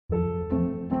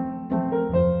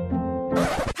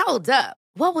Hold up.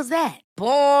 What was that?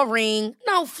 Boring.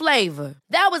 No flavor.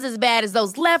 That was as bad as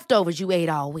those leftovers you ate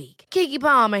all week. Keke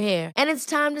Palmer here. And it's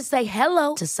time to say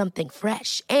hello to something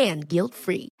fresh and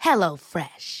guilt-free. Hello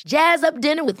Fresh. Jazz up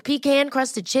dinner with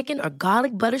pecan-crusted chicken or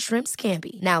garlic butter shrimp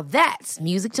scampi. Now that's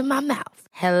music to my mouth.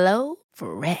 Hello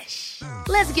Fresh.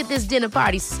 Let's get this dinner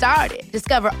party started.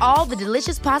 Discover all the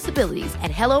delicious possibilities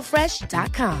at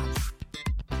hellofresh.com.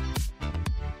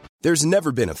 There's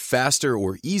never been a faster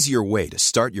or easier way to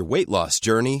start your weight loss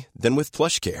journey than with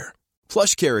PlushCare.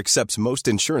 PlushCare accepts most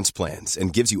insurance plans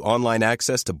and gives you online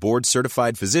access to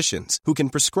board-certified physicians who can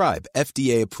prescribe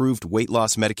FDA-approved weight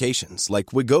loss medications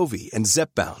like Wegovy and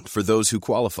Zepbound for those who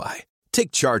qualify.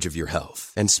 Take charge of your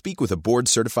health and speak with a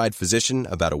board-certified physician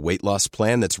about a weight loss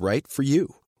plan that's right for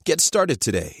you. Get started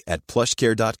today at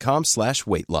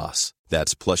plushcare.com/weight loss.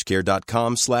 That's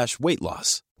plushcare.com/weight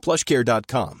loss.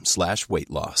 plushcare.com/weight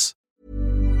loss.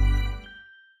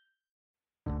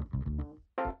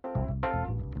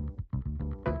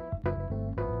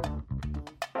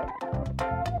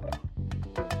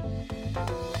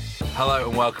 Hello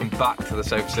and welcome back to the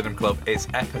Sofa Cinema Club. It's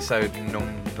episode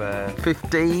number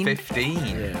 15. 15.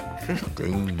 Yeah,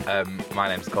 15. My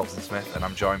name's Colson Smith and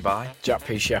I'm joined by Jack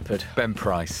P. Shepherd. Ben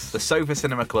Price. The Sofa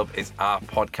Cinema Club is our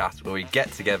podcast where we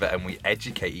get together and we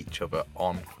educate each other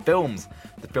on films.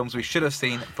 The films we should have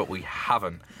seen but we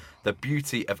haven't. The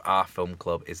beauty of our film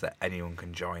club is that anyone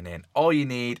can join in. All you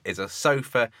need is a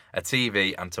sofa, a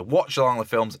TV and to watch along the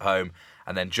films at home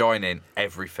and then join in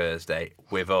every Thursday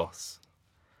with us.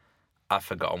 I've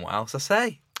forgotten what else I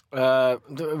say. That's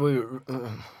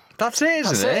it,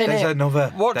 isn't it? There's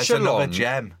another along.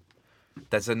 gem.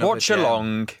 There's another Watch gem.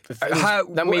 along.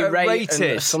 Then we rate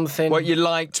rated something. what you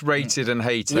liked, rated, and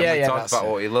hated. Yeah, We yeah. talked that's about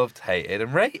it. what you loved, hated,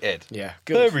 and rated. Yeah,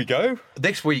 good. we go.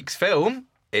 This week's film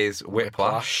is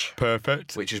Whiplash,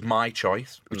 Perfect. which is my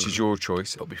choice. Which is your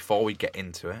choice. But before we get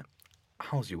into it,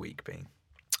 how's your week been?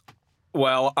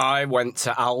 Well, I went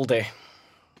to Aldi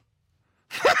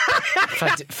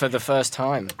for the first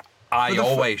time. I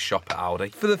always shop at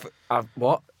Aldi. For the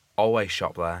What? Always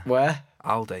shop there. Where?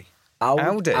 Aldi.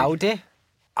 Aldi? Aldi?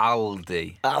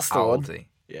 Aldi. That's the one. Aldi.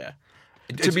 Yeah.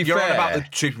 To be You're fair, on about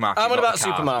the supermarket. I'm on not about the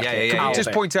car. supermarket. Yeah. can we Aldi.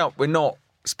 just point out we're not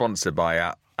sponsored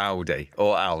by Aldi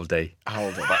or Aldi.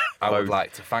 Aldi. I would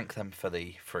like to thank them for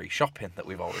the free shopping that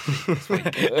we've already seen this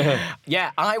week.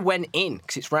 Yeah, I went in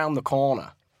because it's round the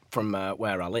corner from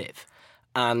where I live,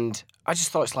 and I just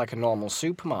thought it's like a normal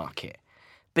supermarket,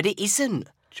 but it isn't.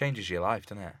 Changes your life,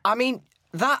 doesn't it? I mean,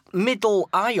 that middle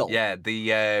aisle. Yeah,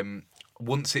 the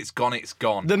once it's gone, it's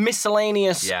gone. The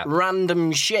miscellaneous Yeah.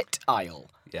 random shit aisle.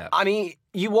 Yeah. I mean,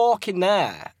 you walk in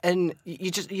there and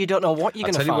you don't know what you're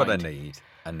I'll going to tell find. you what I need.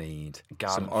 I need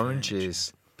Garden some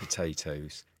oranges,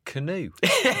 potatoes, canoe.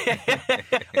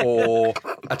 Or,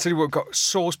 I tell you what, got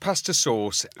sauce, pasta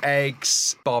sauce,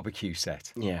 eggs, barbecue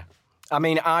set. Yeah. I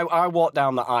mean, I walked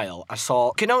down the aisle. I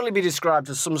saw, can only be described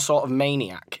as some sort of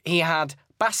maniac. He had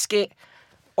basket,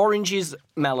 oranges,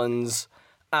 melons,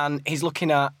 and he's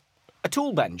looking at a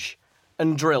tool bench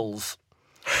and drills.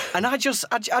 And I just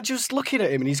looking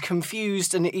at him and he's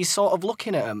confused and he's sort of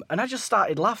looking at him. And I just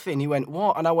started laughing. He went,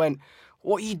 "What?" And I went,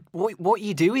 What are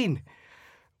you doing?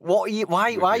 Why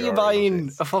are you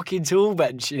buying a fucking tool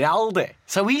bench in Aldi?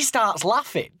 So he starts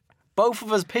laughing. Both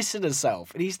of us pissing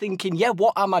ourselves. And he's thinking, yeah,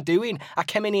 what am I doing? I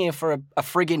came in here for a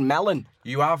frigging melon.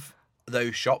 You have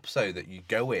those shops, though, that you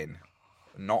go in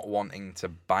not wanting to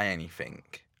buy anything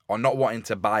or not wanting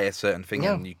to buy a certain thing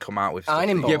Yeah. and you come out with stuff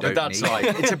Ironing that you board. Yeah, don't but that's need.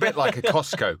 like, it's a bit like a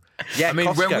Costco. Yeah, I mean,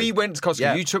 when Costco. we went to Costco,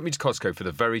 Yeah. you took me to Costco for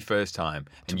the very first time.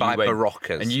 To buy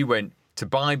Baroccas. And you went to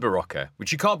buy Barocca,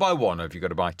 which you can't buy one of, you've got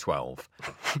to buy 12.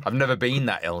 I've never been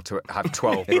that ill to have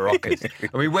 12 Baroccas.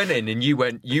 And we went in and you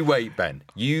went, you wait, Ben.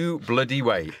 You bloody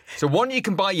wait. So one, you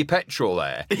can buy your petrol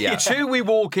there. Yeah. Two, we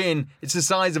walk in, it's the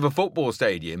size of a football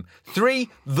stadium. Three,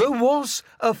 there was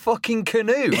a fucking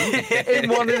canoe in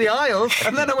one of the aisles.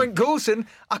 And then I went, Coulson,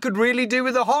 I could really do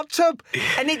with a hot tub.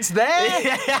 And it's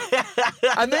there.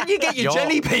 And then you get your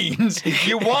jelly beans,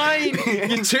 your wine,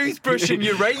 your toothbrush and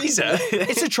your razor.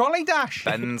 It's a trolley dash.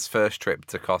 Ben's first trip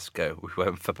to Costco, we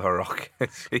went for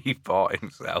Baroccas. He bought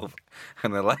himself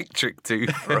an electric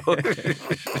toothbrush.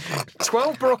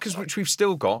 12 Baroccas, which we've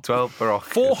still got. 12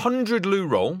 Baroccas. 400 loo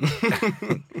roll.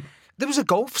 There was a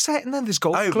golf set in there. There's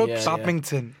golf clubs. yeah.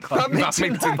 Badminton.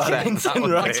 Badminton set.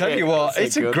 I tell you what, It's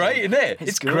it's a good great, one. isn't it?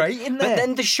 It's good. great in there. But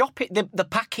then the shopping, the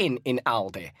packing in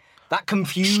Aldi, that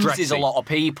confuses Stressy. a lot of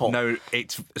people. No,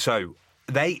 it's so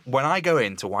when I go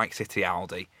into White City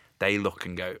Aldi, they look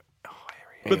and go, "Oh,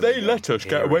 here But they let us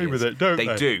get away with it, don't they?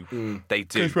 They do. They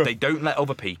do. They don't let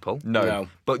other people. No.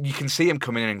 But you can see them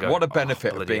coming in and going, What a benefit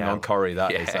of bloody being hell. on Corrie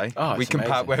that is, Yeah. eh? Oh, we it's can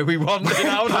amazing. pat where we want.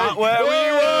 Pat where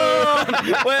we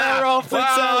want. We're off the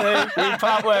telly. We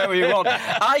pat where we want.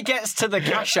 I gets to the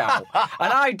cash out,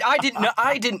 and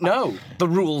I didn't know the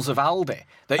rules of Aldi.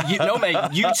 That mate,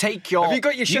 you take your. Have you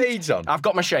got your shades on? I've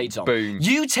got my shades on. Boom.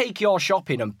 You take your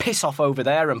shopping and piss off over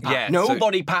there and pack. Yeah, so-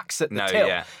 Nobody packs at the No, till.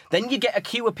 yeah. Then you get a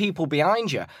queue of people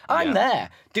behind you. I'm Yeah. there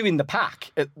doing the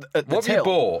pack at the What have till. you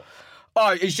bought?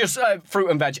 Oh, it's just fruit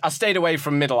and veg. I stayed away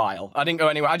from middle aisle. I didn't go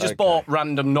anywhere. I just bought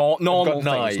random normal got things.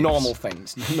 knives. Normal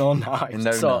things. No knives.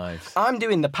 No So knives. I'm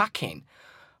doing the packing,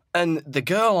 and the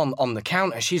girl on the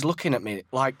counter, she's looking at me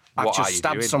like I've What are just you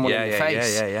stabbed doing? someone Yeah, in the yeah,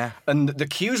 face. yeah. And the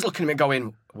queue's looking at me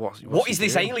going, What's what he is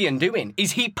this doing? alien doing?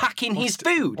 Is he packing his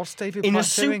food what's David in a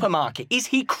Platt doing? supermarket? Is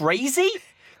he crazy?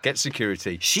 Get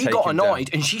security. She Take got him annoyed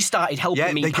down. and she started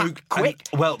helping me they pack do- quick.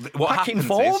 and- Well, what Packing happens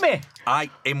for is, me.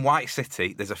 in White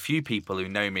City, there's a few people who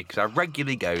know me because I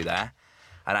regularly go there,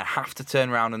 and I have to turn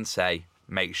around and say,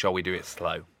 make sure we do it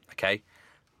slow, okay?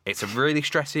 It's a really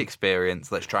stressy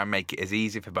experience. Let's try and make it as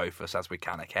easy for both of us as we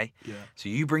can, okay? Yeah. So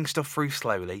you bring stuff through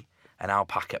slowly, and I'll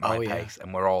pack at my pace,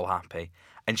 and we're all happy.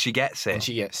 And she gets it. And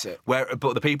she gets it.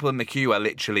 But the people in the queue are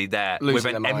literally there Losing with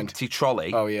their an mind. empty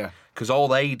trolley. Oh, yeah. Because all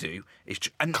they do is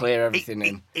and Clear everything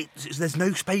in. There's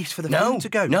no space for the No, food to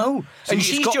go. no. So And it's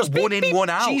she's got just one beep, in, beep. one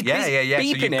out. She's Yeah. So beeping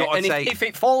you've it, got and to say, if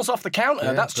it falls off the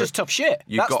counter, that's just tough shit.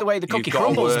 You've That's got- the way the you've cookie got to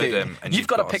crumbles, word dude. them, and You've you've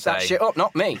got to got to pick that say- shit up,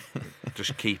 not me.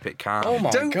 just keep it calm. Oh my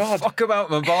Don't God. fuck about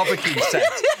my barbecue set.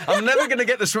 I'm never going to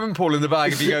get the swimming pool in the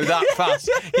bag if you go that fast.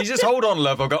 You just hold on,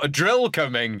 love. I've got a drill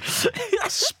coming.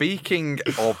 Speaking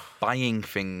of buying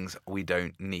things we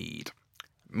don't need,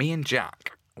 me and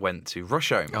Jack went to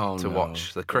Rusholme to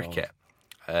watch the cricket.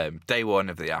 Day one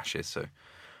of the Ashes, so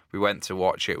we went to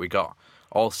watch it. We got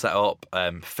all set up,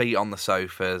 feet on the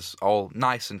sofas, all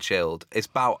nice and chilled. It's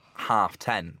about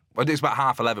 10:30. Well, it's about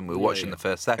 11:30. We were watching the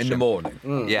first session In the morning.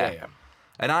 Yeah.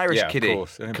 An Irish Yeah, of kiddie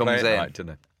course. They play comes at in. night, don't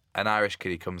they? An Irish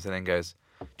kiddie comes in and goes,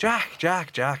 Jack,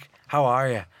 how are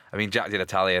you? I mean, Jack did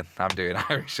Italian. I'm doing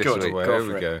Irish this Good. week. Go There for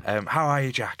we it. go. How are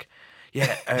you, Jack?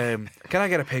 Yeah, can I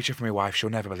get a picture from my wife? She'll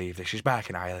never believe this. She's back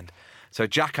in Ireland. So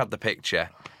Jack had the picture,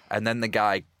 and then the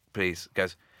guy, please,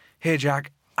 goes, here,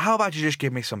 Jack, how about you just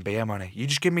give me some beer money? You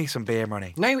just give me some beer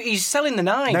money. No, he's selling the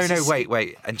knives. No,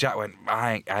 wait. And Jack went,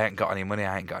 I ain't got any money.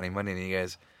 And he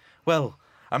goes, well,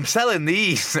 I'm selling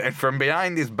these. And from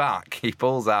behind his back, he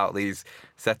pulls out these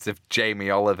sets of Jamie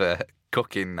Oliver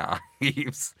cooking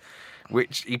knives,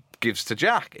 which he gives to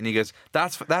Jack. And he goes,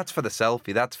 that's for the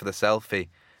selfie. That's for the selfie.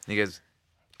 And he goes,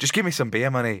 just give me some beer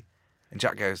money. And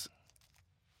Jack goes,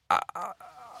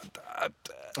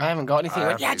 I haven't got anything. He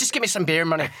went, yeah, just give me some beer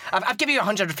money. I've given you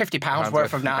 £150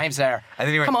 worth of knives there. And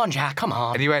then he went- come on, Jack, come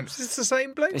on. and he went, It's the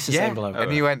same bloke. It's the yeah. same bloke.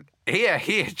 And he went, here,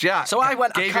 Jack. So I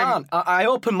went, I Gave him- can't. I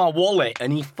opened my wallet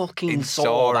and he fucking He saw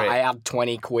saw that it. I had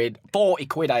 20 quid, 40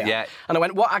 quid I had. Yeah. And I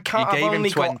went, what? I can't. You gave I've him only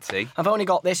 20. I've only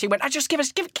got this. He went, just give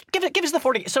us the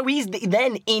 40. So he's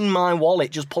then in my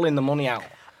wallet just pulling the money out.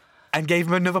 and gave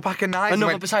him another pack of knives.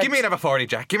 Another and went, besides- give me another 40,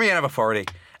 Jack. Give me another 40.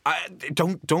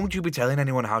 Don't you be telling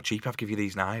anyone how cheap I've given you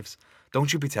these knives.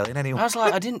 Don't you be telling anyone. I was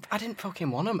like, I didn't fucking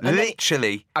want them.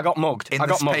 Literally, I got mugged. in I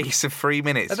the got mugged. space of 3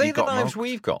 minutes, Are they you the got knives mugged.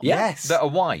 we've got? Yes. That are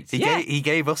white. He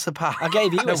gave us a pack. I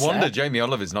gave you No a set. wonder Jamie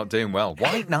Oliver's not doing well.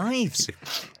 White knives.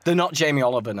 They're not Jamie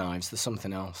Oliver knives. There's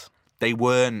something else.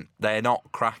 They're not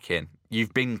cracking.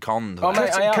 You've been conned. Oh, there.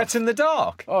 mate, I have. Cut in the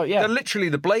dark. Oh, yeah. They're literally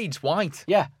the blade's white.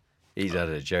 Yeah. He's had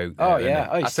a joke. Oh, there, yeah. hasn't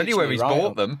he? Oh, he I'll tell you stitched where me he's right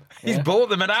bought up. them. Yeah. He's bought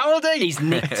them at Aldi. He's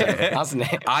nicked it, hasn't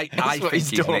he? I That's what think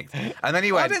he's done. nicked. And then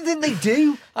he I went, don't think they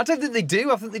do. I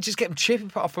think they just get them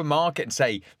chipped off a market and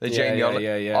say, the Yeah, Jamie yeah,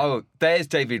 Oliver. yeah. Oh, there's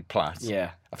David Platt.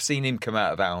 Yeah. I've seen him come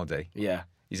out of Aldi. Yeah.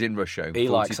 He's in Russia. He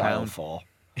likes £40. Iron 4.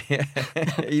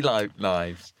 He liked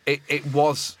knives. it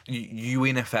was, you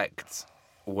in effect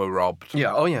were robbed.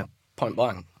 Yeah. Oh, yeah. Point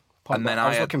blank. Point And then blank. I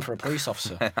was I had- looking for a police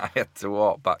officer. I had to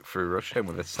walk back through Russia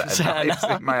with a set of Set of knives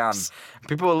in my hand.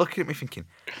 People were looking at me thinking,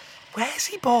 where's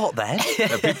he bought them?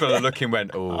 Now, people are looking,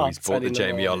 went, oh, he's bought the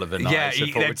Teddy Jamie Noel. Oliver knives.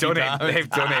 for they've done him. £40. They've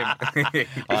done him.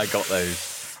 I got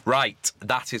those. Right,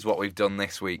 that is what we've done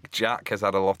this week. Jack has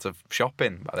had a lot of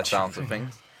shopping by the sounds of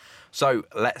things. So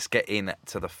let's get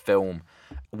into the film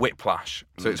Whiplash.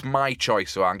 So it's my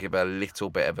choice, so I'll give a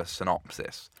little bit of a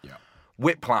synopsis. Yeah.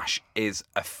 Whiplash is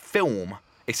a film.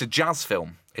 It's a jazz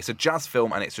film. It's a jazz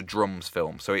film and it's a drums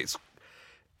film. So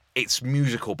it's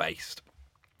musical based.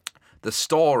 The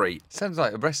story Sounds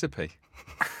like a recipe.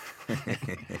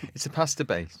 It's a pasta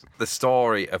base. the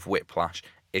story of Whiplash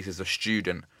is as a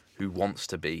student who wants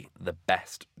to be the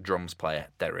best drums player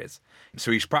there is.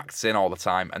 So he's practicing all the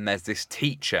time, and there's this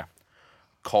teacher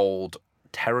called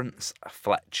Terence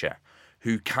Fletcher,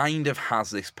 who kind of has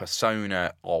this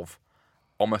persona of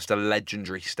almost a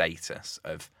legendary status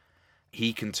of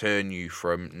he can turn you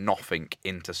from nothing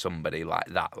into somebody like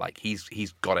that. Like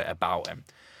he's got it about him.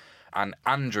 And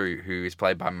Andrew, who is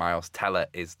played by Miles Teller,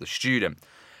 is the student.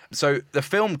 So the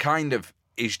film kind of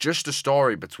is just a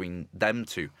story between them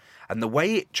two. And the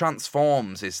way it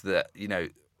transforms is that, you know,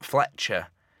 Fletcher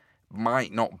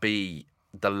might not be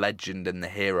the legend and the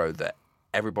hero that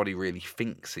everybody really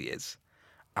thinks he is.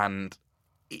 And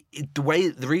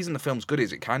the reason the film's good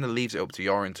is it kind of leaves it up to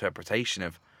your interpretation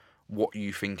of what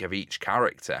you think of each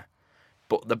character.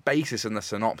 But the basis and the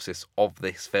synopsis of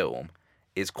this film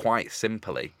is quite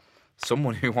simply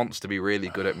someone who wants to be really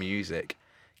good at music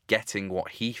getting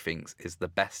what he thinks is the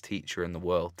best teacher in the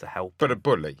world to help. But a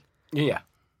bully. Yeah.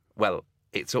 Well,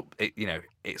 it's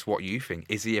what you think.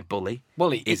 Is he a bully?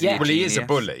 Well, Is yeah. Well, he is a genius?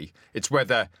 bully. It's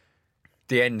whether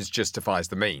the ends justifies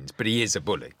the means, but he is a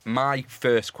bully. My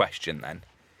first question then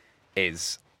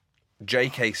is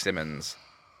J.K. Simmons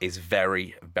is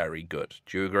very, very good.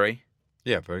 Do you agree?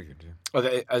 Yeah, very good.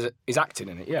 Yeah. Oh, he's acting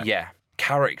in it, yeah. Yeah.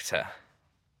 Character.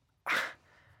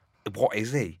 What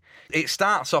is he? It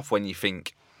starts off when you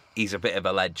think he's a bit of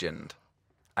a legend,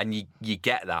 and you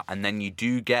get that, and then you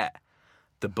do get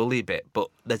the bully bit, but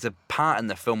there's a part in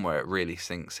the film where it really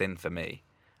sinks in for me,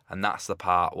 and that's the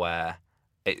part where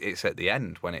it's at the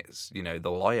end when it's, you know,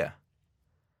 the lawyer,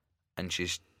 and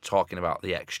she's talking about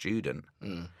the ex-student.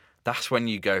 That's when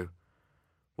you go,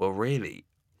 well, really,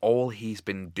 all he's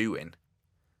been doing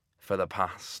for the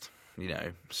past,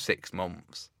 6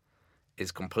 months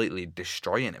is completely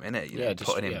destroying him, innit?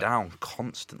 Putting him down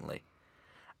constantly.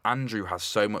 Andrew has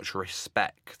so much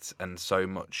respect and so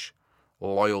much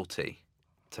loyalty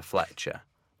to Fletcher.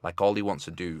 Like, all he wants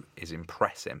to do is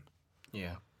impress him.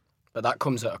 Yeah. But that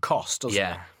comes at a cost, doesn't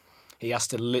it? He has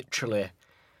to literally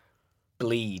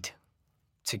bleed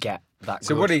to get that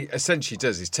So good. what he essentially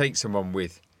does is take someone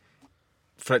with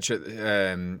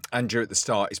Fletcher, Andrew at the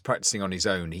start is practicing on his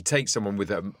own. He takes someone with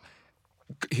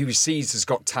who he sees has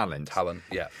got talent,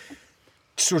 Yeah.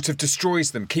 sort of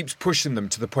destroys them, keeps pushing them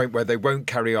to the point where they won't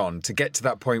carry on, to get to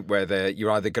that point where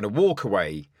you're either going to walk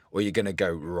away or you're going to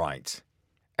go, right,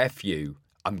 F you,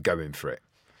 I'm going for it.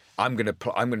 I'm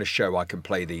going to show I can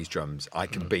play these drums. I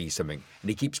can be something. And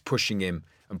he keeps pushing him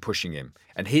and pushing him.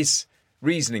 And his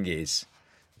reasoning is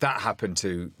that happened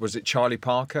to, was it Charlie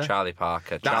Parker? Charlie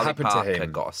Parker. That Charlie happened Parker to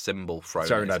him. got a cymbal thrown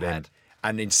Thrown at his at him. head.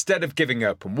 And instead of giving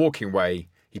up and walking away,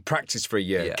 he practiced for a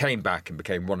year, came back and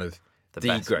became one of The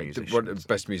best one of the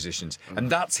best musicians. And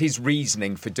that's his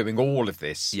reasoning for doing all of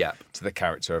this to the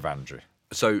character of Andrew.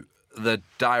 So the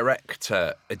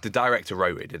director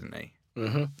wrote it, didn't he?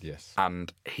 Yes.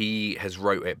 And he has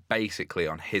wrote it basically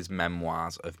on his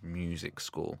memoirs of music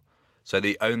school. So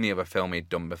the only other film he'd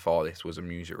done before this was a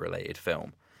music-related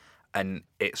film. And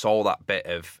it's all that bit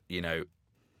of,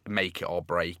 make it or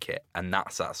break it. And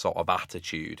that's that sort of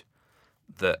attitude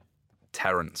that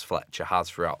Terence Fletcher has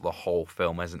throughout the whole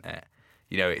film, isn't it?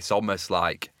 It's almost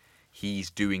like he's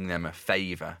doing them a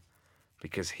favour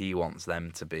because he wants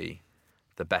them to be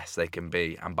the best they can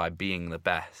be. And by being the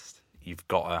best, you've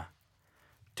got to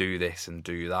do this and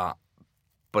do that.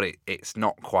 But it's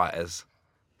not quite as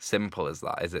simple as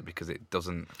that, is it? Because it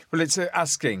doesn't... Well, it's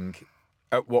asking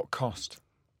at what cost?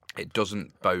 It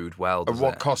doesn't bode well, does At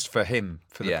what it? cost for him,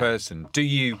 for the person? Do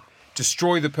you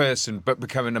destroy the person but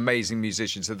become an amazing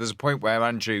musician? So there's a point where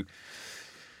Andrew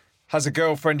has a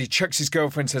girlfriend, he chucks his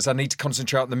girlfriend, says, I need to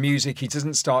concentrate on the music. He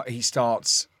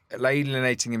starts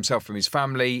alienating himself from his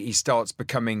family. He starts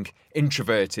becoming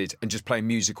introverted and just playing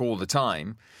music all the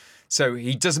time. So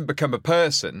he doesn't become a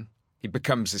person. He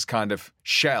becomes this kind of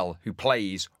shell who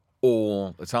plays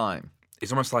all the time.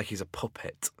 It's almost like he's a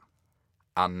puppet.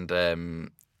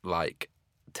 And,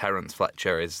 Terence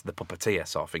Fletcher is the puppeteer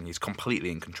sort of thing. He's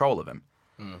completely in control of him.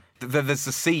 There's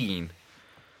a scene...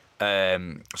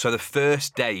 so the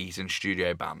first day he's in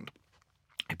studio band,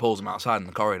 he pulls him outside in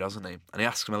the corridor, doesn't he? And he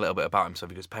asks him a little bit about himself.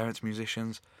 He goes, parents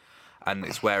musicians? And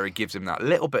it's where he gives him that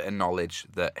little bit of knowledge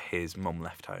that his mum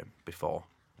left home before,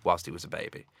 whilst he was a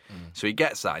baby. So he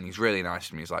gets that and he's really nice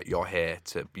to him. He's like, you're here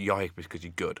because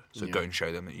you're good. So go and show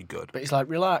them that you're good. But he's like,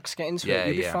 relax, get into it,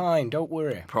 you'll be fine, don't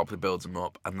worry. Properly builds him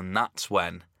up. And then that's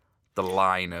when the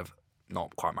line of,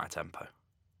 not quite my tempo.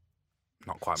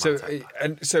 Not quite my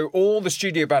tempo. So all the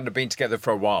studio band have been together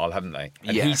for a while, haven't they?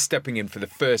 And he's stepping in for the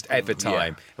first ever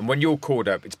time. And when you're called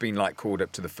up, it's been like called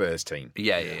up to the first team.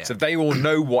 Yeah. So they all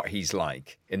know what he's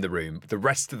like in the room. The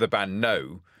rest of the band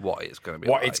know what it's going to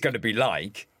be what it's going to be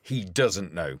like. he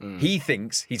doesn't know. He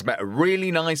thinks he's met a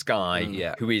really nice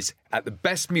guy who is at the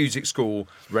best music school,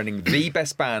 running the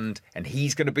best band, and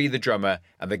he's going to be the drummer.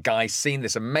 And the guy's seen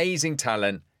this amazing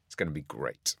talent. It's going to be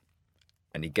great.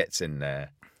 And he gets in there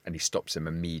and he stops him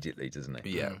immediately, doesn't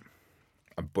he? Yeah.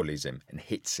 And bullies him and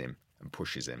hits him and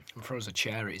pushes him. And throws a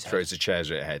chair at his head. Throws the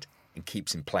chairs at his head and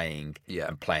keeps him playing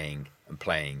and playing and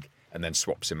playing, and then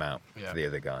swaps him out for the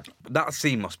other guy. That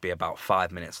scene must be about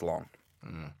 5 minutes long.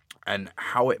 And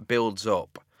how it builds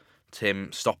up to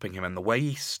him stopping him, and the way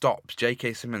he stops,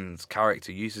 J.K. Simmons'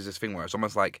 character uses this thing where it's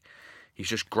almost like he's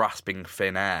just grasping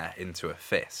thin air into a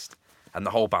fist, and the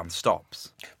whole band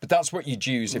stops. But that's what you'd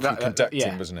use if you're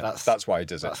conducting, wasn't it? That's why he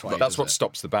does it. That's what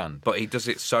stops the band. But he does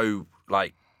it so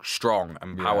like strong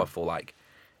and powerful, like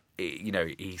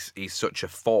he's such a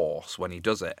force when he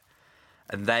does it,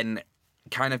 and then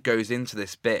kind of goes into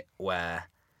this bit where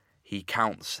he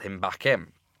counts him back in.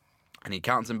 And he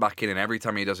counts him back in, and every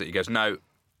time he does it, he goes, no,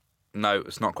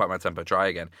 it's not quite my tempo, try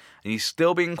again. And he's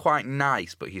still being quite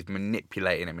nice, but he's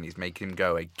manipulating him, and he's making him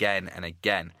go again and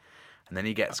again. And then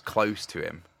he gets close to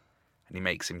him, and he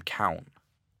makes him count.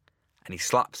 And he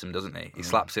slaps him, doesn't he? He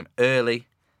slaps him early,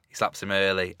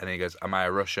 and then he goes, am I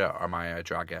a rusher or am I a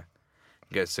dragger?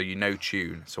 He goes, so you know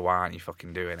tune, so why aren't you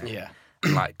fucking doing it? Yeah.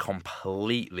 And like,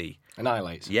 completely.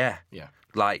 Annihilates. Yeah. Yeah.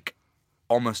 Like,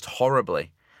 almost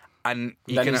horribly. And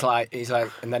then he's like,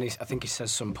 and then I think he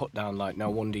says some put down like,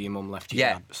 no wonder your mum left you,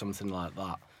 something like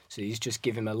that. So he's just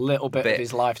giving a little bit of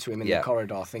his life to him in the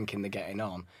corridor, thinking they're getting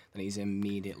on. Then he's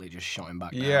immediately just shot him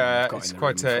back down. Yeah, it's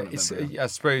quite I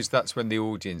suppose that's when the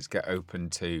audience get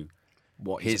open to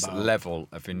what his level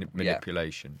of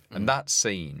manipulation. And that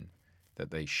scene that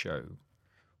they show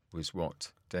was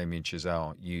what Damien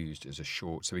Chazelle used as a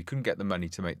short. So he couldn't get the money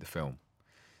to make the film,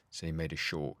 so he made a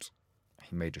short.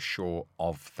 He made a short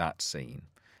of that scene,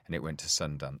 and it went to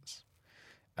Sundance.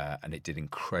 And it did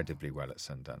incredibly well at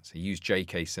Sundance. He used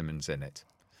J.K. Simmons in it,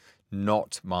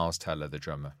 not Miles Teller, the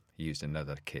drummer. He used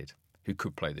another kid who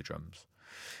could play the drums.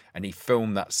 And he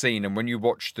filmed that scene. And when you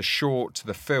watch the short to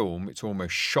the film, it's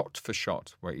almost shot for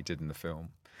shot what he did in the film.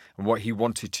 And what he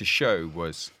wanted to show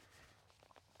was,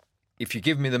 if you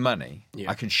give me the money,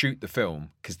 I can shoot the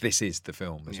film, because this is the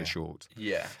film as a short.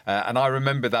 Yeah. And I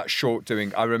remember that short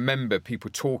I remember people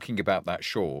talking about that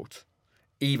short,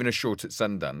 even a short at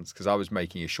Sundance, because I was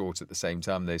making a short at the same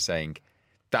time. They're saying,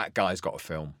 that guy's got a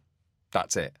film.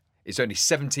 That's it. It's only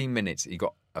 17 minutes. He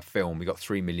got a film. He got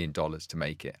 $3 million to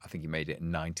make it. I think he made it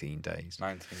in 19 days.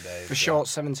 19 days. For short,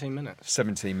 17 minutes.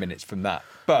 17 minutes from that.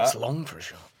 But That's long for a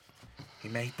short. He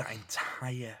made that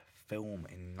entire film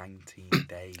in 19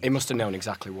 days. He must have known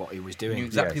exactly what he was doing. He knew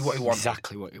exactly what he wanted.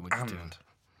 Exactly what he was doing. And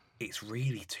it's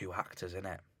really two actors, isn't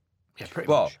it? Yeah, pretty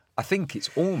well, much. I think it's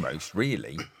almost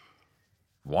really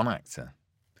one actor.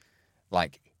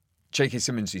 Like, J.K.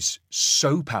 Simmons is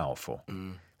so powerful.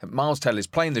 That Miles Teller is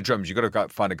playing the drums. You've got to go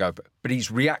find a guy, but he's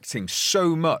reacting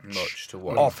so much to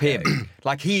what off he's him.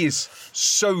 Like, he is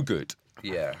so good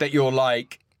that you're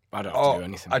like, I don't have to do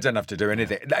anything. I don't have to do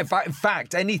anything. In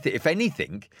fact, if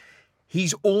anything,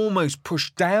 he's almost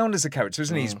pushed down as a character,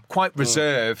 isn't he? He's quite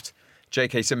reserved.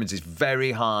 J.K. Simmons is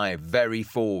very high, very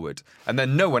forward. And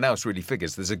then no one else really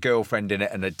figures. There's a girlfriend in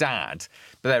it and a dad,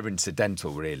 but they're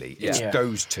incidental, really. It's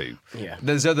those two. Yeah.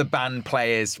 There's other band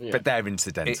players, but they're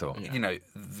incidental.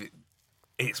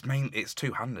 It's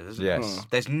two-handed, isn't it? Yes.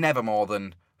 There's never more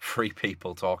than 3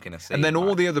 people talking a scene. And then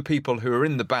all the other people who are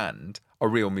in the band are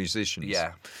real musicians.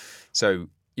 Yeah. So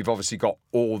you've obviously got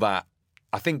all that.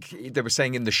 I think they were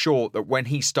saying in the short that when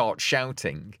he starts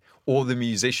shouting, all the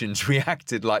musicians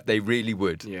reacted like they really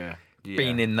would. Yeah.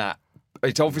 Being in that.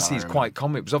 It obviously is quite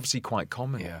common. It was obviously quite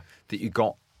common that you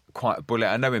got quite a bully.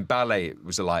 I know in ballet it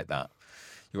was like that.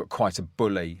 You got quite a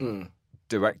bully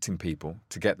directing people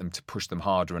to get them to push them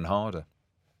harder and harder.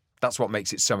 That's what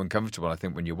makes it so uncomfortable, I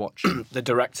think, when you watch. The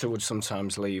director would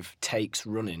sometimes leave takes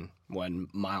running when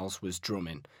Miles was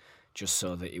drumming, just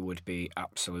so that he would be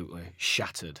absolutely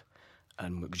shattered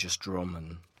and would just drum.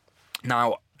 And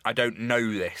Now, I don't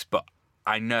know this, but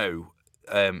I know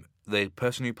the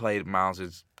person who played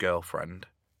Miles's girlfriend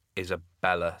is a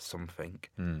Bella something.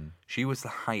 She was the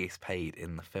highest paid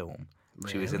in the film.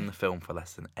 Really? She was in the film for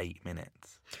less than 8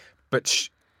 minutes. But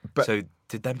so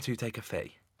did them two take a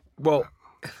fee? Well,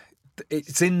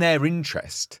 it's in their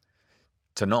interest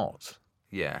to not.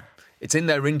 Yeah. It's in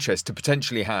their interest to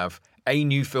potentially have a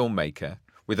new filmmaker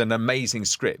with an amazing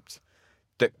script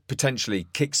that potentially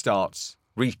kickstarts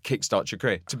your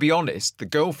career. To be honest, the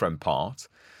girlfriend part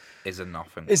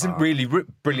isn't really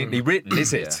brilliantly written,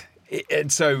 is it?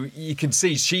 And so you can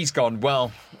see she's gone,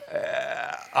 well,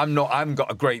 I haven't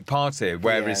got a great part here.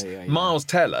 Whereas Miles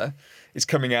Teller is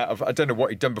coming out of, I don't know what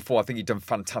he'd done before. I think he'd done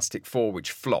Fantastic Four,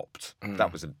 which flopped.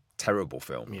 That was a terrible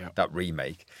film, that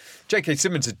remake. J.K.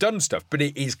 Simmons had done stuff, but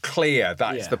it is clear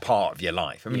that's the part of your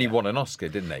life. I mean, he won an Oscar,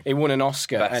 didn't he? He won an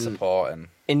Oscar. Best and supporting.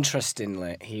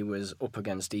 interestingly, he was up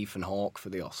against Ethan Hawke for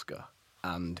the Oscar.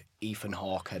 And Ethan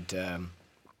Hawke had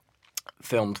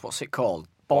filmed, what's it called?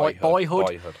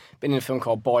 Boyhood. Been in a film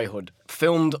called Boyhood.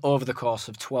 Filmed over the course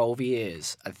of 12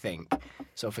 years, I think.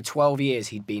 So for 12 years,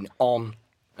 he'd been on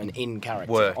and in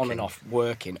character, on and off,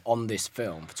 working on this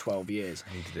film for 12 years.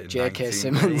 J.K.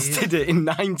 Simmons did it in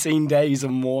 19 days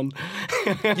and won.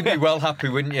 You'd be well happy,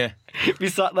 wouldn't you? We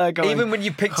sat there going... Even when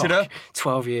you picked it up...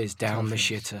 12 years down the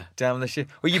shitter. Down the shit.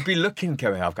 Well, you'd be looking,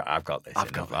 going, I've got this. I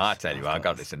tell you, I've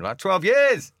got this in about 12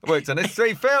 years. I worked on this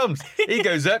 3 films. He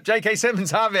goes up, J.K.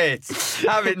 Simmons, have it.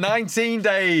 Have it, 19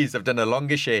 days. I've done a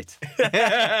longer shit.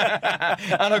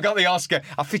 And I've got the Oscar.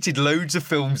 I fitted loads of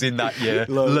films in that year.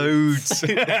 Loads.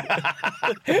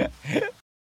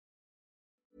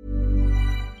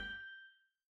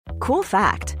 Cool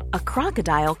fact, a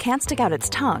crocodile can't stick out its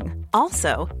tongue.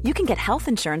 Also, you can get health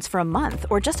insurance for a month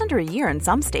or just under a year in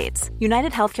some states.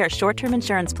 United Healthcare short-term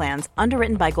insurance plans,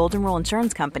 underwritten by Golden Rule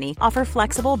Insurance Company, offer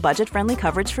flexible, budget-friendly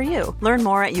coverage for you. Learn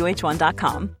more at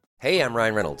uh1.com. Hey, I'm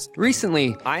Ryan Reynolds.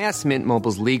 Recently, I asked Mint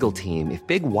Mobile's legal team if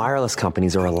big wireless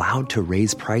companies are allowed to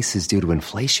raise prices due to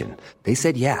inflation. They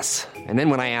said yes. And then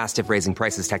when I asked if raising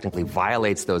prices technically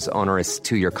violates those onerous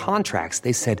 2-year contracts,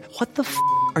 they said, "What the f***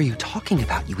 are you talking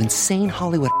about, you insane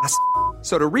Hollywood ass?"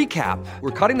 So to recap,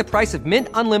 we're cutting the price of Mint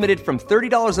Unlimited from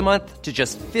 $30 a month to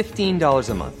just $15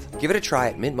 a month. Give it a try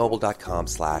at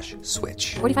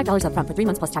mintmobile.com/switch. $45 up front for 3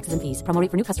 months plus taxes and fees. Promo rate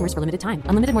for new customers for limited time.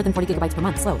 Unlimited more than 40 gigabytes per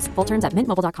month. Slows full terms at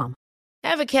mintmobile.com.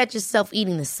 Ever catch yourself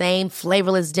eating the same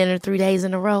flavorless dinner 3 days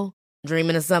in a row?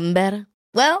 Dreaming of something better?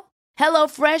 Well,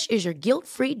 HelloFresh is your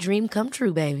guilt-free dream come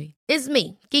true, baby. It's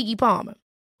me, Keke Palmer.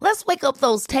 Let's wake up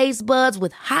those taste buds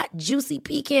with hot, juicy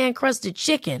pecan-crusted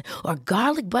chicken or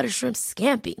garlic butter shrimp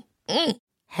scampi.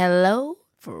 Hello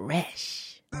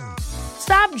Fresh.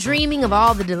 Stop dreaming of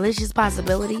all the delicious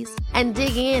possibilities and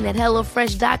dig in at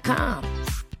HelloFresh.com.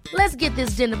 Let's get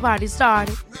this dinner party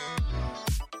started.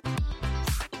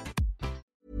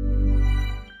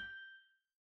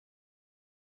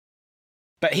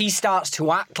 But he starts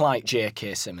to act like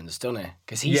J.K. Simmons, doesn't he?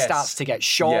 Because he starts to get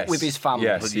short with his family,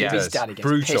 with his dad. He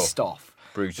gets pissed off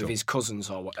with his cousins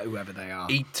or whoever they are.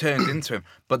 He turns into him.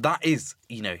 But that is,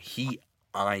 he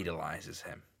idolises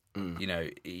him.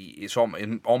 It's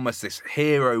almost this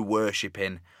hero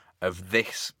worshipping of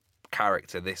this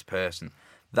character, this person.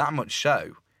 That much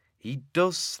so, he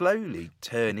does slowly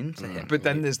turn into him. But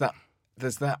then there's that.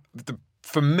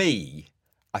 For me,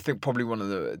 I think probably one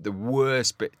of the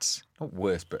worst bits, not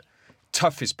worst, but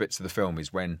toughest bits of the film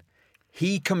is when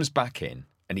he comes back in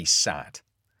and he's sad.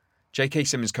 J.K.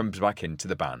 Simmons comes back into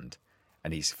the band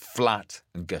and he's flat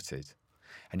and gutted.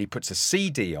 And he puts a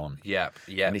CD on.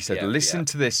 And he said, listen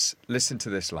to this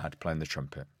lad playing the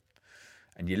trumpet.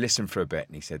 And you listen for a bit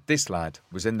and he said, this lad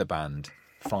was in the band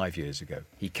 5 years ago.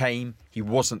 He came, he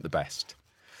wasn't the best.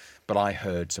 But I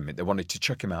heard something. They wanted to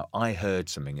chuck him out. I heard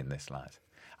something in this lad.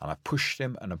 And I pushed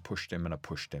him and I pushed him and I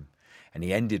pushed him. And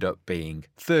he ended up being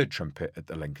third trumpet at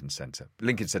the Lincoln Center.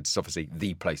 Lincoln Center's obviously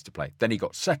the place to play. Then he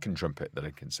got second trumpet at the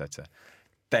Lincoln Center.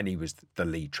 Then he was the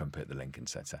lead trumpet at the Lincoln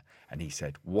Center. And he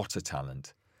said, what a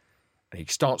talent. And he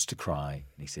starts to cry.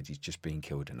 And he said he's just been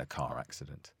killed in a car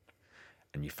accident.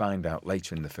 And you find out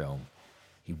later in the film,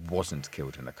 he wasn't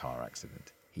killed in a car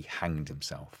accident. He hanged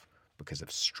himself because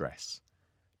of stress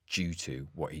due to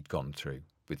what he'd gone through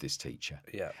with this teacher.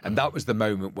 And that was the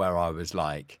moment where I was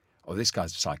like, oh, this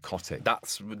guy's psychotic.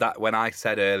 That's when I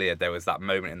said earlier there was that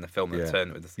moment in the film that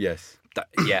turned with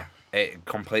it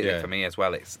completely for me as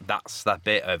well. That's that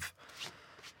bit of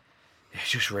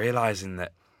just realising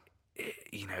that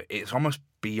it's almost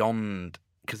beyond,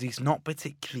 because he's not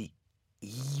particularly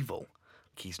evil.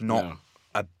 He's not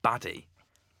a baddie,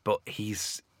 but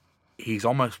he's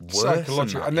almost worse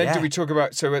psychological. And then do we talk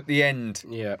about, so at the end,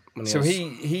 so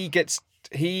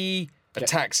he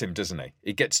attacks him, doesn't he?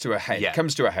 It gets to a head. It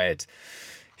comes to a head.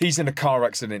 He's in a car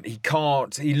accident. He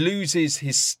can't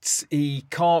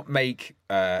make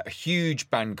a huge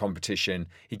band competition.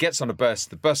 He gets on a bus.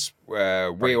 The bus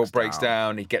wheel breaks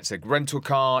down. He gets a rental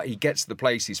car. He gets to the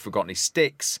place. He's forgotten his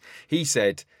sticks. He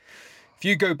said, if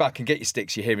you go back and get your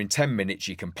sticks, you're here in 10 minutes.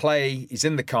 You can play. He's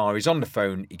in the car. He's on the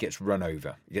phone. He gets run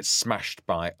over. He gets smashed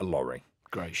by a lorry.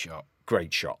 Great shot.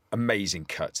 Amazing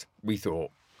cut. We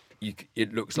thought,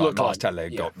 it looks like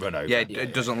Marstello got run over. Yeah,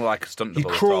 it doesn't look like a stunt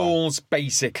double. He crawls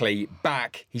basically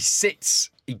back. He sits.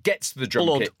 He gets to the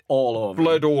drum kit.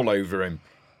 Blood all over him.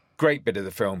 great bit of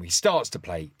the film. He starts to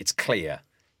play. It's clear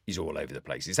he's all over the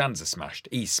place. His hands are smashed.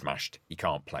 He's smashed. He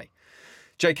can't play.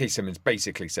 J.K. Simmons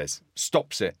basically says,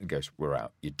 stops it and goes, we're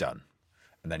out. You're done.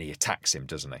 And then he attacks him,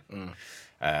 doesn't he?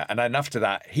 And then after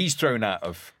that, he's thrown out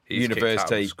of university.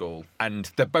 Kicked out of school.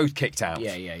 And they're both kicked out.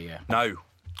 Yeah. No.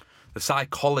 The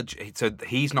psychology... So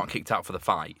he's not kicked out for the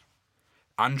fight.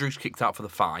 Andrew's kicked out for the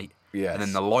fight. Yes. And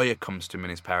then the lawyer comes to him and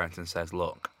his parents and says,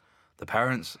 look, the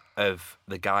parents of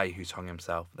the guy who's hung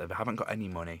himself, they haven't got any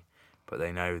money, but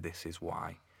they know this is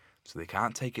why. So they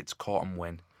can't take it to court and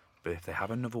win. But if they have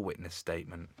another witness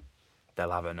statement,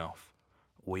 they'll have enough.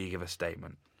 Will you give a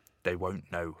statement? They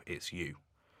won't know it's you.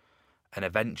 And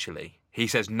eventually, he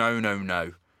says, no.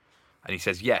 And he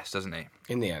says yes, doesn't he?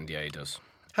 In the end, yeah, he does.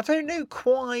 I don't know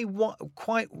quite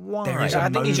why. There is a I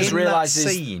think he just in that realises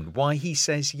scene why he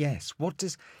says yes. What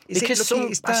does... Is because it looking at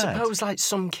his I dad? suppose like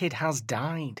some kid has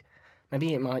died.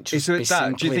 Maybe it might just So be it's that.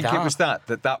 simply Do you think that. it was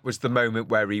that was the moment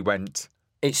where he went,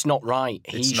 It's not right.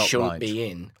 He It's not shouldn't right. be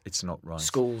in it's not right?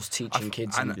 schools teaching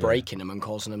kids and and- breaking them and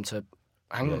causing them to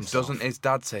hang themselves. Doesn't his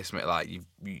dad say something like,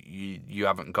 you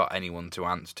haven't got anyone to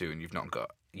answer to and you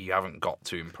haven't got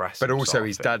to impress But him, also sort of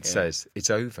his thing. dad says, it's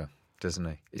over, doesn't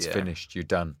he? It's Yeah. finished. You're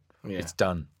done. Yeah. It's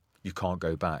done. You can't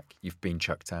go back. You've been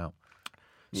chucked out.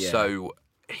 Yeah. So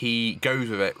he goes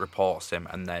with it, reports him,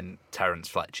 and then Terence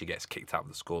Fletcher gets kicked out of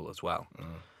the school as well.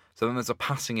 So then there's a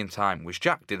passing in time, which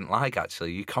Jack didn't like,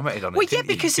 actually. You commented on it, Well, yeah, didn't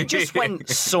you? because it just went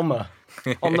summer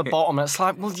on the bottom. It's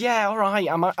like, well, yeah, all right,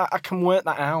 I can work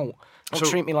that out. Don't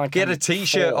treat me like He had I'm a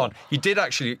T-shirt 4. on. You did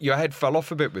actually, your head fell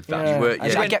off a bit with that. Yeah. were-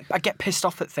 I get pissed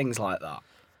off at things like that.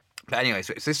 But anyway,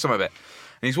 so it's this summer bit.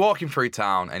 And he's walking through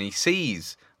town and he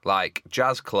sees, like,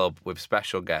 jazz club with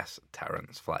special guest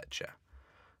Terence Fletcher.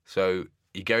 So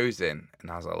he goes in and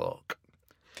has a look.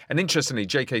 And interestingly,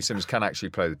 J.K. Simmons can actually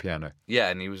play the piano. Yeah,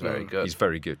 and he was very good. He's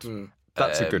very good.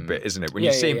 That's a good bit, isn't it? When you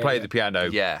yeah, see him yeah, play yeah. the piano,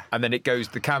 Yeah. and then the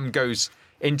cam goes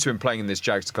into him playing in this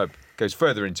jazz club, goes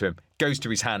further into him, goes to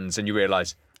his hands, and you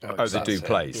realise, the that's dude it.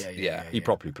 plays. Yeah. He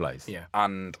properly plays. Yeah.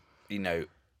 And,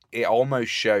 it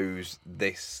almost shows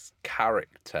this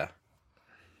character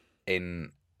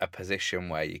in a position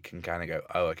where you can kind of go,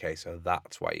 oh, okay, so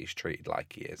that's why he's treated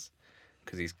like he is.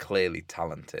 Because he's clearly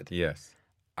talented. Yes.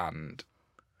 And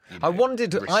I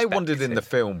wondered in the respected.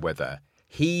 film whether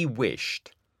he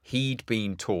wished he'd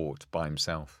been taught by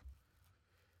himself.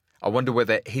 I wonder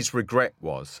whether his regret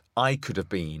was, I could have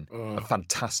been a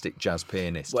fantastic jazz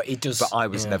pianist, Well, he does- but I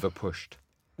was yeah. never pushed.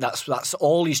 That's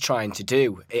all he's trying to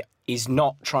do. He's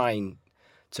not trying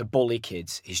to bully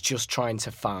kids. He's just trying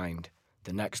to find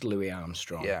the next Louis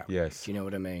Armstrong. Yeah. Yes. Do you know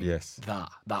what I mean? Yes.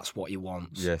 That's what he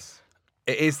wants. Yes.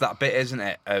 it is that bit, isn't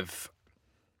it, of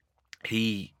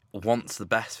he wants the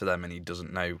best for them and he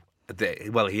doesn't know.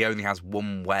 Well, he only has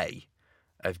one way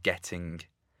of getting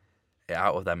it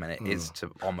out of them, and it is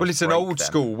to almost Well, it's an break old them.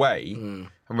 school way, and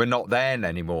we're not there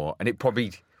anymore, and it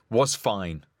probably was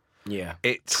fine. Yeah.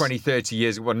 It's 20, 30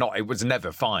 years, well, not, it was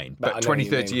never fine, But I but know 20, what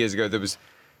you 30 mean. years ago, there was,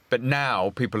 but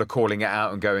now people are calling it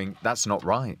out and going, that's not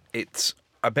right. it's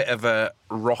a bit of a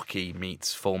Rocky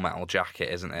meets Full Metal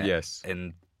Jacket, isn't it? Yes.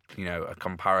 In a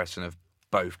comparison of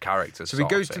both characters. So he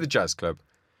sort of goes to thing. the jazz club,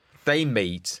 they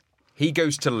meet, he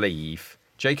goes to leave,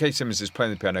 J.K. Simmons is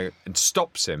playing the piano and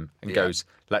stops him and Yeah. goes,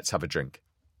 let's have a drink.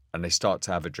 And they start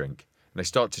to have a drink. And they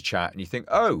start to chat, and you think,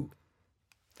 oh,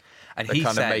 and they're he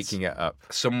kind of says, making it up.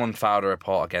 someone filed a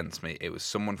report against me. It was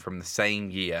someone from the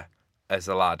same year as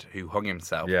the lad who hung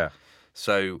himself. Yeah.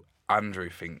 So Andrew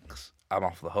thinks I'm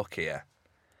off the hook here.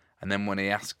 And then when he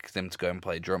asks him to go and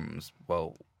play drums,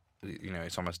 well,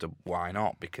 it's almost a why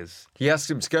not? Because He asks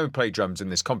him to go and play drums in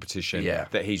this competition Yeah.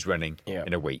 that he's running Yeah.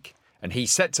 in a week. And he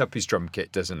sets up his drum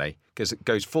kit, doesn't he? Because it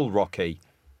goes full Rocky,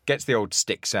 gets the old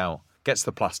sticks out, gets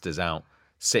the plasters out,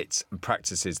 sits and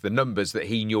practices the numbers that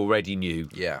he already knew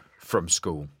Yeah. from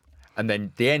school. And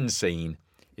then the end scene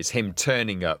is him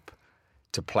turning up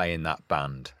to play in that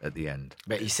band at the end.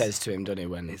 But he says to him, doesn't he,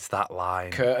 when it's that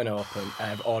line. curtain open, I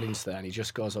have audience there, and he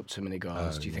just goes up to him and he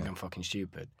goes, do you think I'm fucking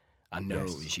stupid? I know it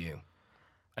was you.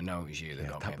 I know it was you that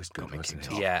got that me, was good, got me wasn't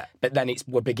kicked it? off. Yeah. But then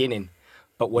we're beginning.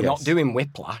 But we're not Yes. doing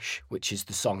Whiplash, which is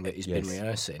the song that he's been Yes.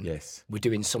 rehearsing. Yes. We're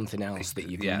doing something else that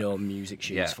you've Yeah. no music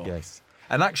sheets Yeah. for. Yes.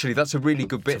 And actually, that's a really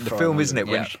good bit in the throw film, it isn't it?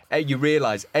 under, When you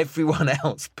realise everyone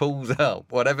else pulls up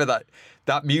whatever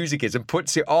that music is and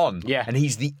puts it on. Yeah. And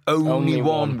he's the only Only one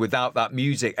one. without that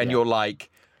music. And you're like,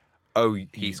 oh,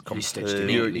 He's stitched it.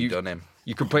 completely done him.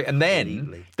 you can play. And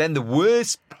Completely. then the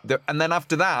worst, and then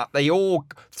after that, they all,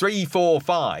 3, 4,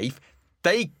 5,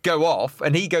 They go off,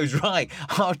 and he goes, right,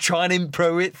 I'll try and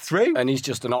impro it through. And he's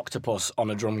just an octopus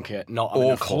on a drum kit, not having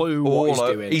Awful. a clue what he's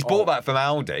doing. He's bought that from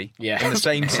Aldi Yeah. in the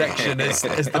same section as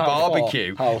the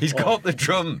barbecue. He's got the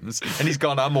drums, and he's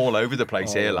gone, I'm all over the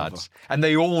place here, lads. And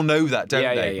they all know that,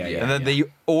 don't they? Yeah, and then the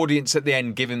audience at the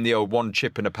end give him the old one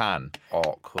chip and a pan.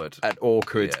 Awkward.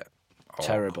 Awkward. Yeah.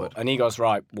 Terrible. Awkward. And he goes,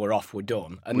 right, we're off, we're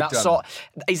done. And We're that's done.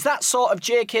 is that sort of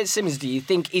J.K. Simmons, do you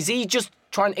think, is he just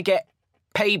trying to get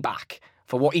payback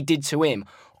for what he did to him?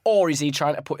 Or is he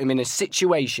trying to put him in a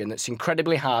situation that's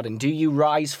incredibly hard, and do you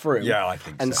rise through Yeah, I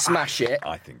think and so. smash it?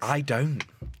 I think so. I don't.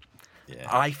 Yeah.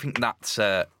 I think that's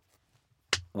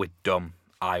we're dumb.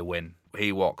 I win.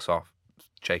 He walks off.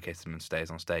 J.K. Simmons stays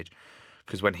on stage.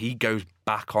 Because when he goes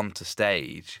back onto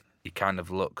stage, he kind of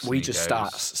looks. We and he just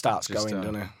goes, starts going,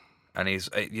 doesn't it? And he's,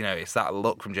 it's that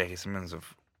look from J.K. Simmons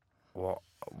of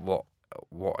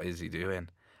what is he doing?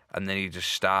 And then he just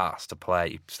starts to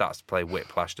play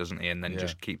Whiplash, doesn't he? And then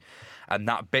and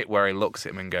that bit where he looks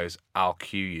at him and goes, "I'll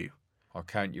cue you." I'll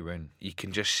count you in. You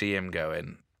can just see him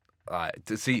going, like,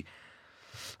 to see.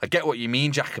 I get what you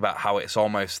mean, Jack, about how it's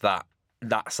almost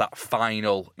that's that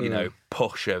final,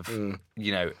 push of,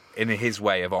 in his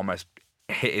way of almost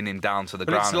hitting him down to the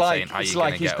But ground it's and like, saying, "How it's you like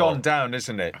going to he's get gone up?" down,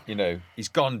 isn't it? He's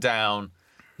gone down.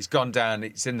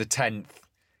 It's in the 10th.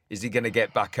 Is he going to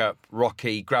get back up?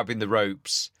 Rocky grabbing the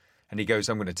ropes, and he goes,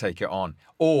 I'm going to take it on.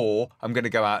 Or I'm going to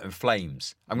go out in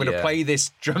flames. I'm going to play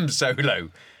this drum solo.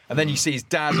 And then you see his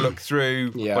dad look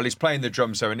through while he's playing the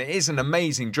drum solo, and it is an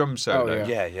amazing drum solo.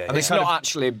 Yeah. And It's not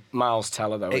actually Miles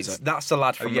Teller, though, is it? That's the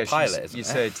lad from the pilot, isn't you it?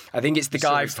 said. I think it's the You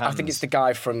saw guy. his I think it's the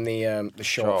guy from the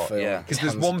short film. yeah. Because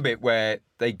there's one bit where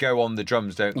they go on the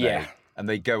drums, don't they? Yeah. And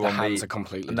they go The on hands are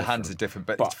completely and the hands are different,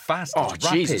 but it's fast. It's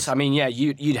rapid. Jesus! I mean, yeah,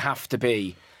 you'd have to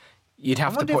be. You'd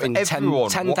have to wonder put if in everyone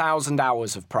 10,000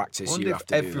 hours of I practice. wonder You if have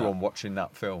to everyone do watching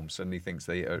that film suddenly thinks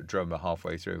they are a drummer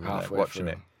halfway through when Halfway they're watching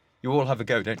through. it. You all have a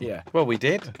go, don't that. you? Yeah. Well, we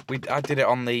did. I did it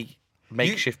on the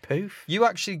makeshift poof. You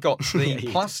actually got the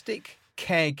plastic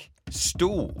keg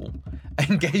stool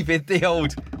and gave it the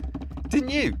old, didn't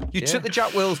you? You took the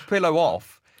Jack Wills pillow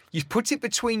off, you put it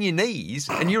between your knees,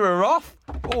 and you were off.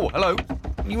 Oh, hello.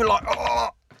 And you were like, oh.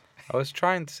 I was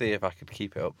trying to see if I could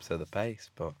keep it up to the pace,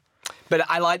 but But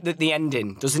I like that the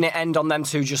ending. Doesn't it end on them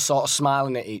two just sort of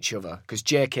smiling at each other? Because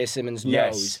J.K. Simmons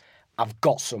Yes. knows, I've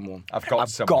got someone. I've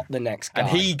got the next guy. And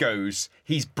he goes,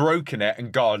 he's broken it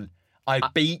and gone, I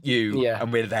beat you, yeah.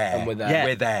 and we're there. And we're there. Yeah.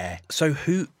 We're there. so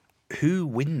who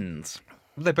wins?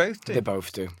 They both do. They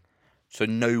both do. So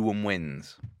no one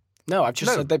wins. No, I've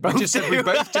just said they both we just do. said we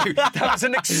both do. That was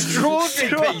an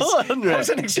extraordinary piece. That was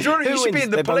an extraordinary. Who You should be wins?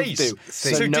 in the They both police. do. So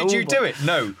So did you no- do it?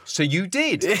 No. So you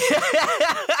did.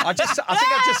 I think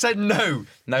I just said no.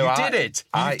 No, you did it.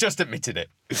 I- You've just admitted it.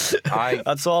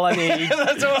 That's all I need.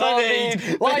 That's all I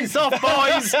need. Lights off,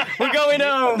 boys. We're going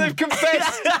home. They've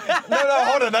confessed. No,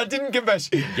 hold on. I didn't confess.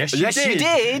 Yes, you Yes, did. you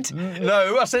did.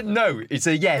 No, I said no. It's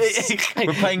a yes.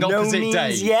 We're playing No opposite means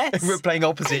day. yes. We're playing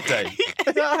opposite day.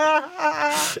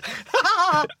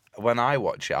 When I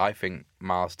watch it, I think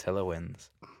Miles Teller wins.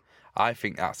 I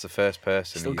think that's the first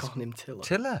person Still who's calling him Tiller.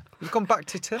 Tiller. We've gone back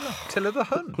to Tiller. Tiller the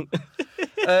Hun.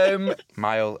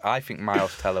 I think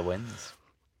Miles Teller wins.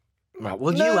 Right,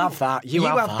 well, No, you have that. You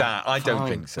have that. I don't Fine.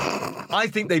 think so. I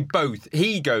think they both.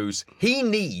 He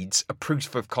needs a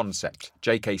proof of concept,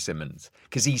 J.K. Simmons,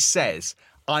 because he says,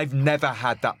 I've never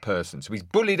had that person. So he's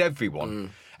bullied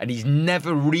everyone, and he's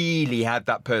never really had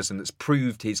that person that's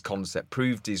proved his concept,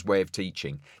 proved his way of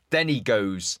teaching. Then he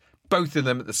goes, both of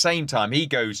them at the same time, he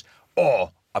goes, oh,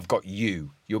 I've got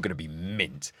you. You're going to be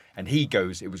mint. And he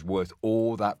goes, it was worth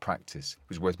all that practice. It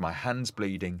was worth my hands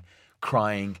bleeding,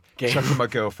 crying, chucking my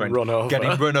girlfriend, run over.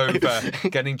 getting run over,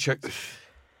 getting chucked.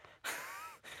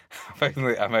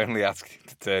 I'm only asking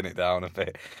to turn it down a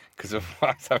bit because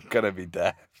otherwise I'm gonna be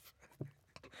deaf.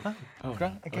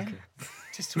 Again?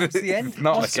 Just towards the end?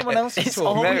 not While again. someone else is It's talking.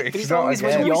 always- No, it's it's not always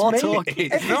when again. you're It's me. talking.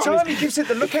 It's Every not. time he gives it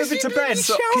the look over to Ben.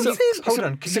 Hold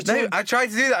on, can you No, I tried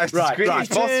to do that as discreetly as right.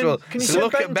 possible. Can you So turn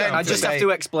look Ben at Ben. down, I just say- have to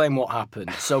explain what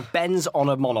happened. So Ben's on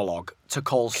a monologue to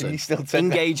Coulson, Can you still turn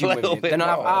engaging that a with little him. bit Then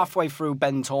lower? halfway through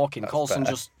Ben talking, Coulson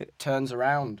better. just turns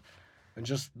around and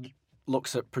just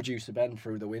looks at producer Ben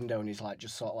through the window, and he's like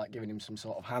just sort of like giving him some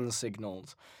sort of hand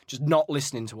signals, just not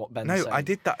listening to what Ben's No, saying. I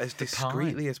did that as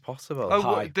discreetly as possible. Oh, Hi.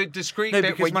 what, the discreet No,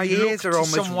 bit because where my you ears look are to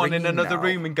almost someone in ringing another now.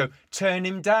 room and go, turn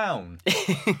him down.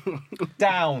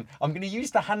 Down. I'm going to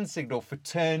use the hand signal for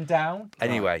turn down.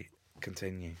 Anyway,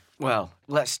 continue. Well,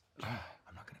 let's. I'm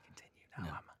not going to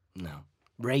continue now, am No.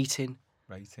 Rating.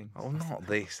 I? Rating. Oh, not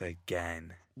this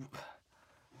again.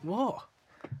 What?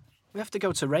 We have to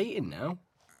go to rating now.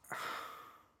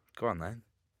 Go on then.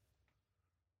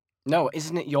 No,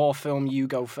 isn't it your film? You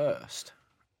go first.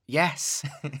 Yes.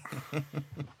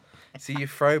 See, you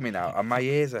throw me now, and my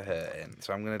ears are hurting,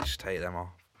 so I'm going to just take them off.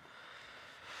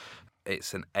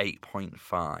 It's an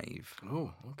 8.5.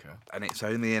 Oh, okay. And it's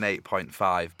only an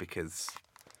 8.5 because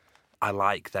I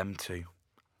like them two.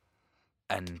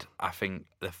 And I think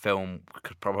the film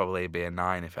could probably be a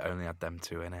 9 if it only had them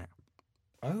two in it.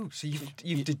 Oh, so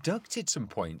you've deducted some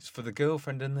points for the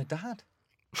girlfriend and the dad.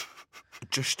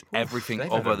 Just everything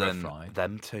they've had other a than rough ride.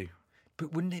 them two.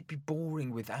 But wouldn't it be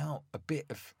boring without a bit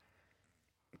of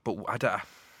But I don't...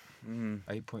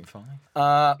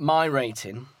 8.5? My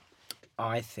rating,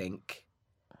 I think,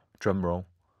 Drum roll.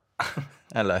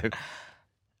 Hello.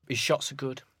 his shots are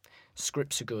good,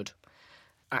 scripts are good,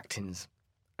 acting's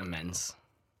immense,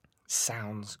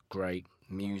 sounds great,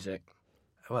 music.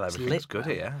 Well, It's everything's lit, good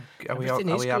man. here. Everything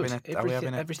is good. Are we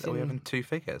Everything- having 2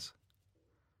 figures?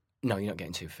 No, you're not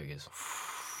getting 2 figures.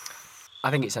 I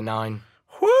think it's a 9.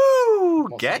 Woo!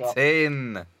 What's Get that?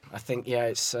 in! I think, yeah,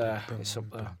 it's up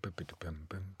there.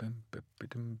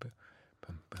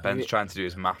 Ben's trying to do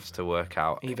his maths to work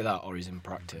out. Either that or he's in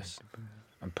practice.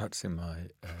 I'm practicing my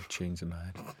tunes in my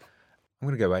head. I'm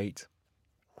going to go 8.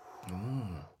 I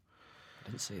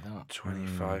didn't see that.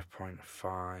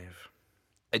 25.5.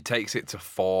 It takes it to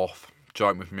 4th,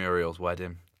 joint with Muriel's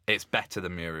Wedding. It's better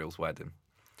than Muriel's Wedding.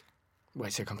 Wait,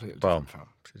 it's a completely Well, different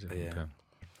film. Yeah.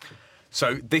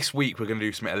 So this week we're going to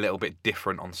do something a little bit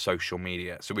different on social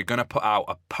media. So we're going to put out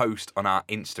a post on our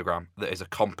Instagram that is a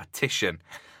competition.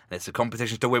 And it's a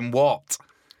competition to win what?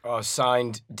 Oh,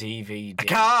 signed DVD. A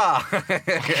car!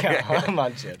 Can't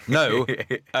imagine. No,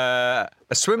 a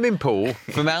swimming pool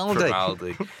from Aldi.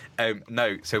 From Aldi.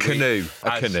 No, so Canoe.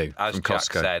 A canoe as from Jack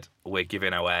Costco. said, we're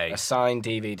giving away A signed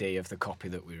DVD of the copy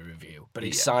that we review. But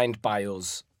it's signed by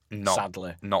us, not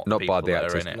sadly. not Not people by the that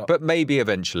actors, are in it. but maybe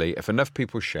eventually, if enough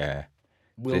people share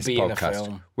We'll this be in a podcast,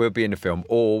 film. we'll be in a film,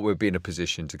 or we'll be in a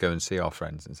position to go and see our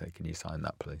friends and say, "Can you sign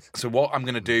that, please?" So what I'm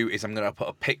going to do is I'm going to put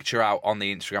a picture out on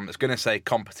the Instagram that's going to say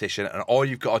competition, and all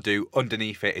you've got to do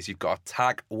underneath it is you've got to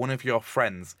tag one of your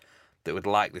friends that would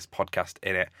like this podcast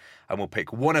in it, and we'll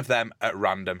pick one of them at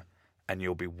random, and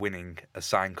you'll be winning a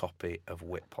signed copy of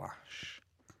Whiplash.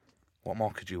 What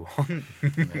more could you want?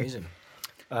 Amazing.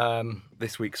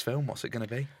 This week's film, what's it going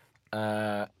to be?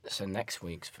 So next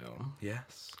week's film,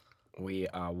 Yes. we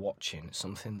are watching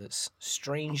something that's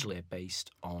strangely based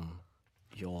on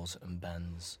yours and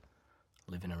Ben's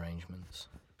living arrangements.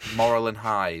 Moral and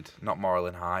Hyde. Not Moral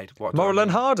and Hyde. What do I Moral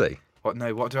and mean? Hardy, What?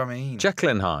 No, what do I mean? Jekyll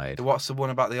and Hyde, What's the one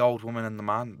about the old woman and the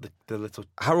man? The little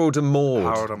Harold and Maude.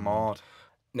 Harold and Maude.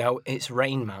 No, it's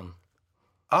Rain Man.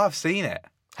 Oh, I've seen it.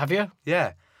 Have you?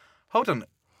 Yeah. Hold on.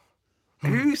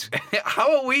 Who's...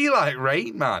 How are we like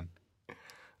Rain Man?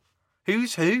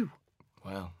 Who's who?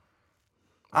 Well,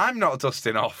 I'm not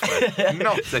Dustin Hoffman.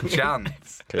 Not a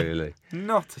chance. Clearly,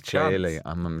 Not a chance. clearly,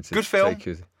 I'm meant to Good film. take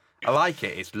you. I like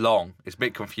it. It's long. It's a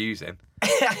bit confusing.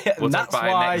 We'll and talk that's about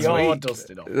it why next you're week.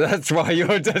 dusted off. That's why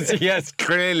you're just yes.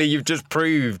 Clearly, you've just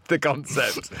proved the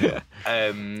concept.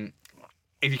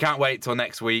 If you can't wait till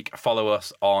next week, follow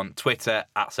us on Twitter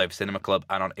at Sofa Cinema Club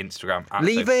and on Instagram at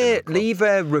Leave Sofa Cinema a Club. leave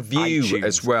a review iTunes,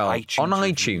 as well iTunes on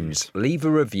reviews. iTunes. Leave a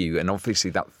review, and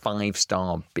obviously that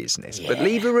 5-star business. But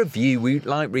leave a review. We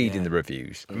like reading the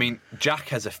reviews. I mean, Jack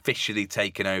has officially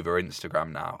taken over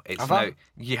Instagram now. It's Have I?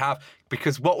 you have,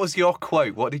 because what was your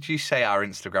quote? What did you say our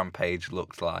Instagram page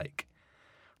looked like?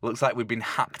 Looks like we'd been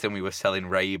hacked and we were selling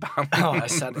Ray-Bans. Oh, I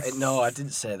said no. I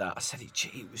didn't say that. I said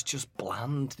it was just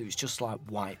bland. It was just like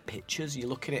white pictures. You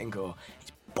look at it and go,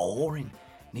 it's boring.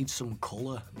 Needs some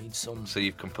colour. Needs some. So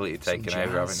you've completely some taken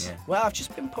over, jazz. haven't you? Well, I've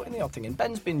just been putting the odd thing in.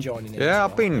 Ben's been joining in. Yeah,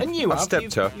 as I've well. been- And you I've have.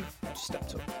 stepped up. You've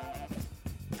stepped up,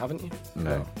 haven't you?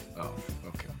 No. Oh,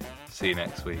 okay. See you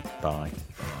next week. Bye.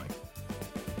 Bye.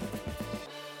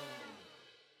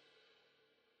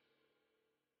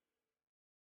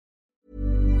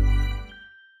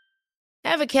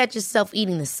 Ever catch yourself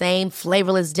eating the same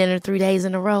flavorless dinner 3 days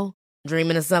in a row?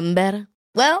 Dreaming of something better?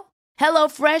 Well,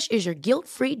 HelloFresh is your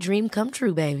guilt-free dream come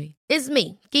true, baby. It's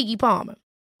me, Keke Palmer.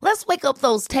 Let's wake up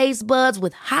those taste buds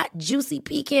with hot, juicy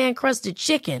pecan-crusted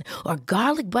chicken or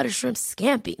garlic butter shrimp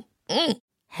scampi.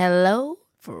 Hello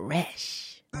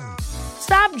Fresh.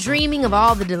 Stop dreaming of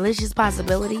all the delicious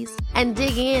possibilities and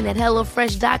dig in at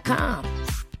HelloFresh.com.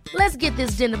 Let's get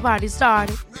this dinner party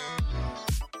started.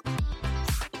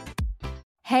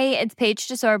 Hey, it's Paige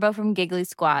DeSorbo from Giggly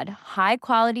Squad. High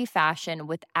quality fashion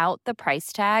without the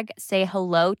price tag. Say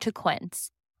hello to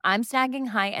Quince. I'm snagging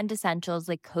high-end essentials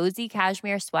like cozy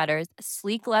cashmere sweaters,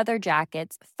 sleek leather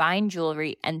jackets, fine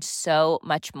jewelry, and so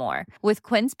much more. With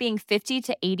Quince being 50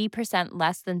 to 80%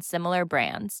 less than similar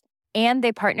brands. And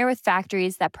they partner with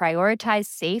factories that prioritize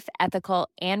safe, ethical,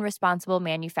 and responsible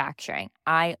manufacturing.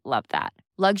 I love that.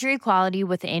 Luxury quality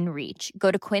within reach.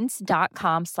 Go to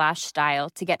quince.com/style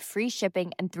to get free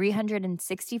shipping and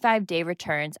 365-day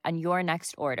returns on your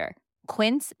next order.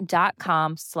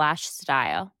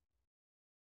 Quince.com/style.